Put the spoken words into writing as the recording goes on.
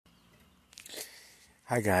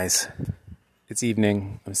Hi guys, it's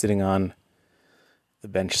evening. I'm sitting on the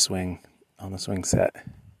bench swing on the swing set.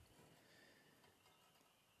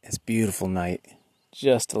 It's a beautiful night,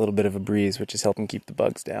 just a little bit of a breeze which is helping keep the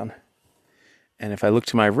bugs down. And if I look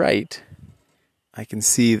to my right, I can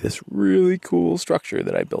see this really cool structure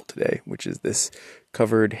that I built today, which is this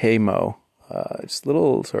covered hay mow. Just a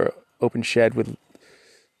little sort of open shed with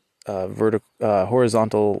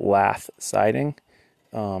horizontal lath siding.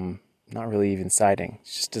 Not really even siding.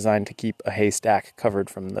 It's just designed to keep a haystack covered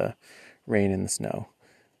from the rain and the snow.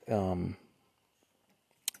 Because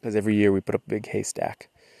every year we put up a big haystack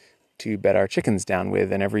to bed our chickens down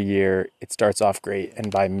with, and every year it starts off great,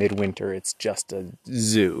 and by midwinter it's just a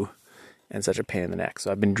zoo and such a pain in the neck.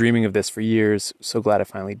 So I've been dreaming of this for years. So glad I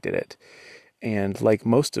finally did it. And like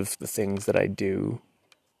most of the things that I do,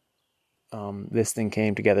 this thing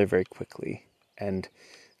came together very quickly. And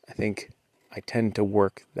I think I tend to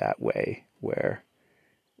work that way, where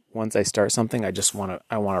once I start something, I want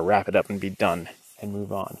to wrap it up and be done and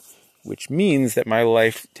move on, which means that my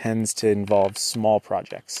life tends to involve small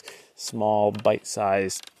projects, small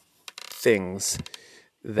bite-sized things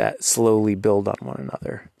that slowly build on one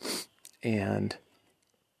another. And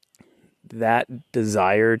that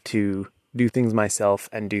desire to do things myself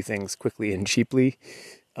and do things quickly and cheaply,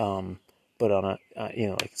 but on a,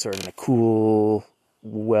 like sort of in a cool,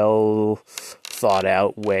 well thought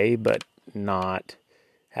out way, but not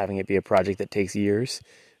having it be a project that takes years,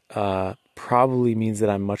 probably means that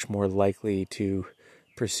I'm much more likely to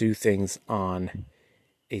pursue things on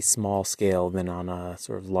a small scale than on a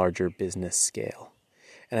sort of larger business scale.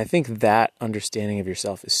 And I think that understanding of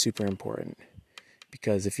yourself is super important,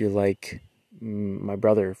 because if you're like my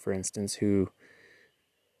brother, for instance, who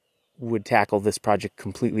would tackle this project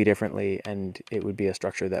completely differently, and it would be a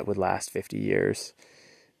structure that would last 50 years.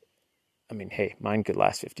 I mean, hey, mine could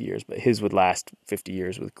last 50 years, but his would last 50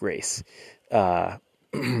 years with grace. But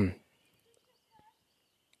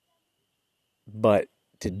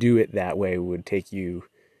to do it that way would take you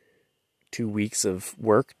 2 weeks of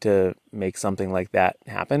work to make something like that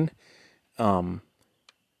happen. That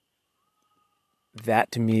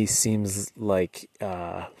to me seems like,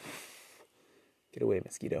 get away,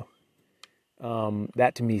 mosquito.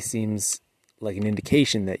 That to me seems like an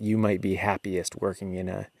indication that you might be happiest working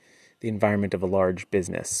in the environment of a large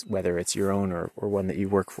business, whether it's your own or one that you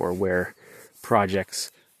work for, where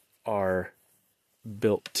projects are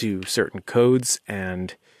built to certain codes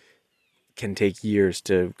and can take years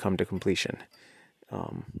to come to completion.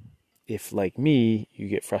 If, like me, you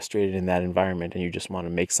get frustrated in that environment and you just want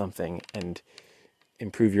to make something and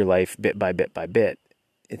improve your life bit by bit by bit,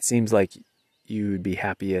 it seems like you would be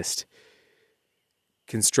happiest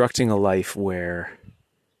constructing a life where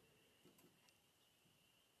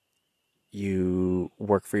you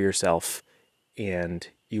work for yourself and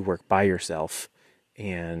you work by yourself,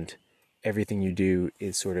 and everything you do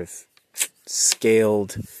is sort of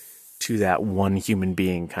scaled to that one human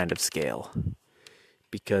being kind of scale,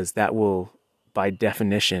 because that will, by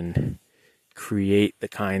definition, create the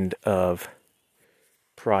kind of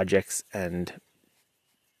projects and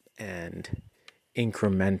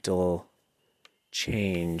incremental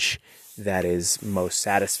change that is most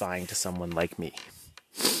satisfying to someone like me.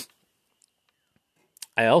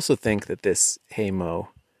 I also think that this haymow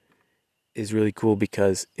is really cool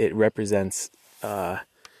because it represents sort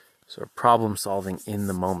of problem solving in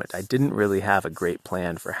the moment. I didn't really have a great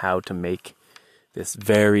plan for how to make this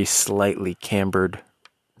very slightly cambered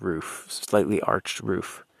roof, slightly arched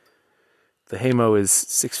roof. The haymow is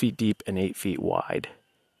 6 feet deep and 8 feet wide,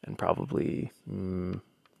 and probably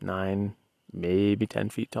 9, maybe 10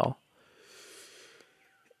 feet tall.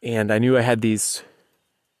 And I knew I had these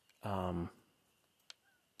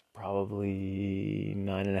probably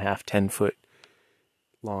 9.5, 10 foot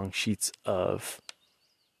long sheets of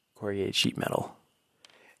corrugated sheet metal.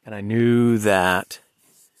 And I knew that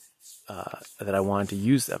I wanted to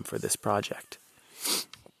use them for this project.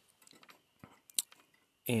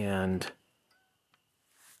 But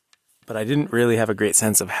I didn't really have a great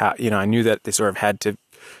sense of how, I knew that they sort of had to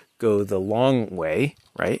go the long way,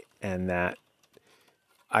 right? And that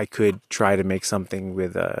I could try to make something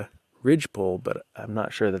with a ridgepole, but I'm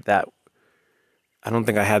not sure I don't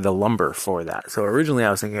think I had the lumber for that. So originally I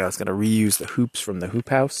was thinking I was going to reuse the hoops from the hoop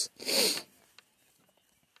house.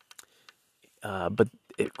 But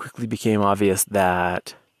it quickly became obvious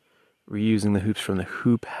that reusing the hoops from the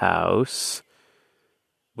hoop house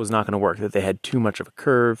was not going to work, that they had too much of a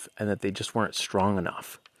curve and that they just weren't strong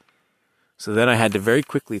enough. So then I had to very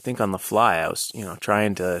quickly think on the fly. I was,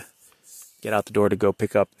 trying to get out the door to go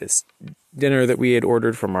pick up this dinner that we had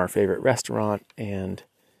ordered from our favorite restaurant, and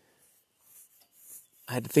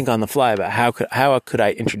I had to think on the fly about how could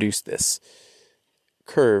I introduce this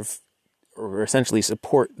curve, or essentially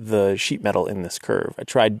support the sheet metal in this curve. I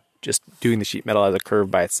tried just doing the sheet metal as a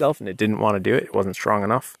curve by itself, and it didn't want to do it. It wasn't strong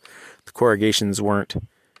enough. The corrugations weren't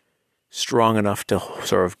strong enough to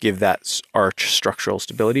sort of give that arch structural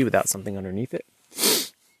stability without something underneath it.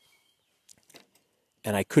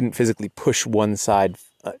 And I couldn't physically push one side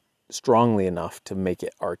strongly enough to make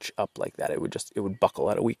it arch up like that. It would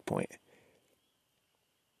buckle at a weak point.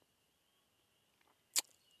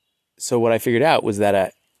 So what I figured out was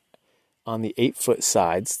that on the 8-foot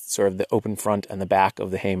sides, sort of the open front and the back of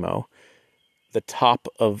the haymow, the top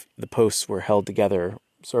of the posts were held together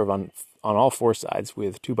sort of on all 4 sides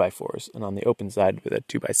with 2x4s, and on the open side with a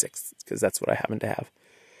 2x6, because that's what I happen to have.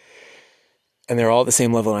 And they're all at the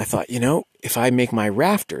same level, and I thought, if I make my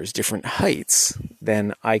rafters different heights,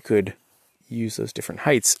 then I could use those different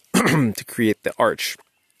heights to create the arch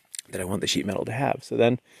that I want the sheet metal to have. So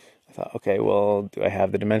then I thought, okay, well, do I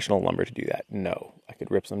have the dimensional lumber to do that? No. I could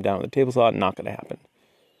rip some down with a table saw, not going to happen.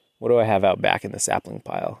 What do I have out back in the sapling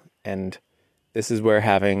pile? And this is where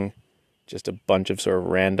having just a bunch of sort of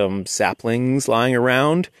random saplings lying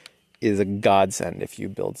around is a godsend if you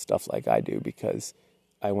build stuff like I do, because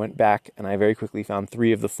I went back and I very quickly found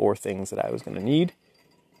 3 of the 4 things that I was going to need,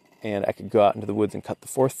 and I could go out into the woods and cut the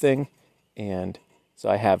 4th thing. And so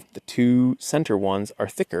I have the 2 center ones are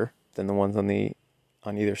thicker than the ones on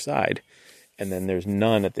either side, and then there's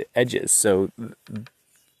none at the edges. So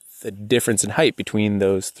the difference in height between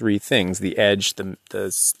those 3 things, the edge, the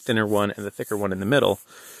thinner one, and the thicker one in the middle,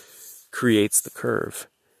 creates the curve.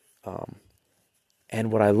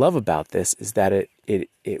 And what I love about this is that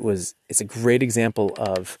it's a great example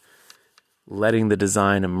of letting the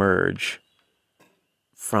design emerge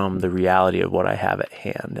from the reality of what I have at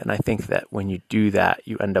hand. And I think that when you do that,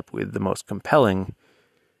 you end up with the most compelling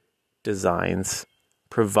designs,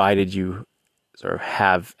 provided you sort of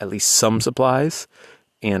have at least some supplies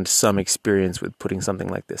and some experience with putting something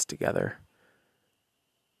like this together.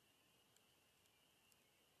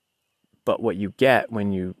 But what you get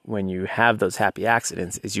when you have those happy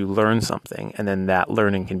accidents is you learn something, and then that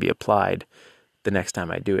learning can be applied the next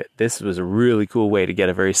time I do it. This was a really cool way to get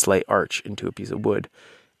a very slight arch into a piece of wood,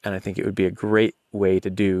 and I think it would be a great way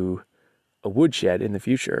to do a woodshed in the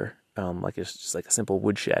future, just like a simple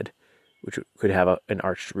woodshed, which could have an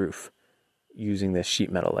arched roof using this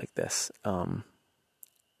sheet metal like this.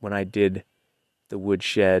 When I did the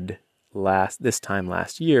woodshed this time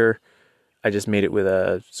last year, I just made it with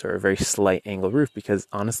a sort of very slight angle roof because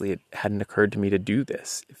honestly, it hadn't occurred to me to do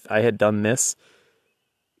this. If I had done this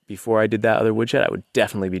before I did that other woodshed, I would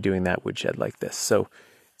definitely be doing that woodshed like this. So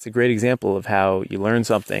it's a great example of how you learn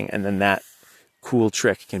something and then that cool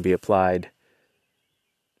trick can be applied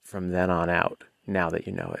from then on out, now that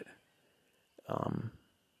you know it.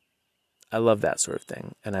 I love that sort of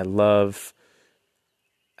thing. And I love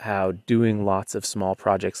how doing lots of small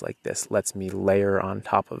projects like this lets me layer on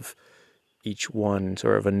top of each one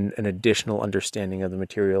sort of an additional understanding of the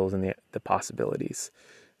materials and the possibilities.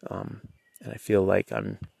 And I feel like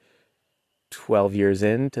I'm 12 years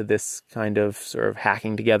into this kind of sort of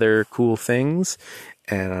hacking together cool things.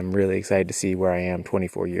 And I'm really excited to see where I am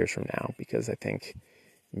 24 years from now, because I think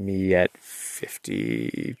me at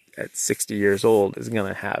 60 years old is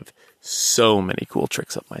going to have so many cool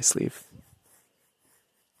tricks up my sleeve.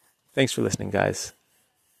 Thanks for listening, guys.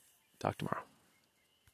 Talk tomorrow.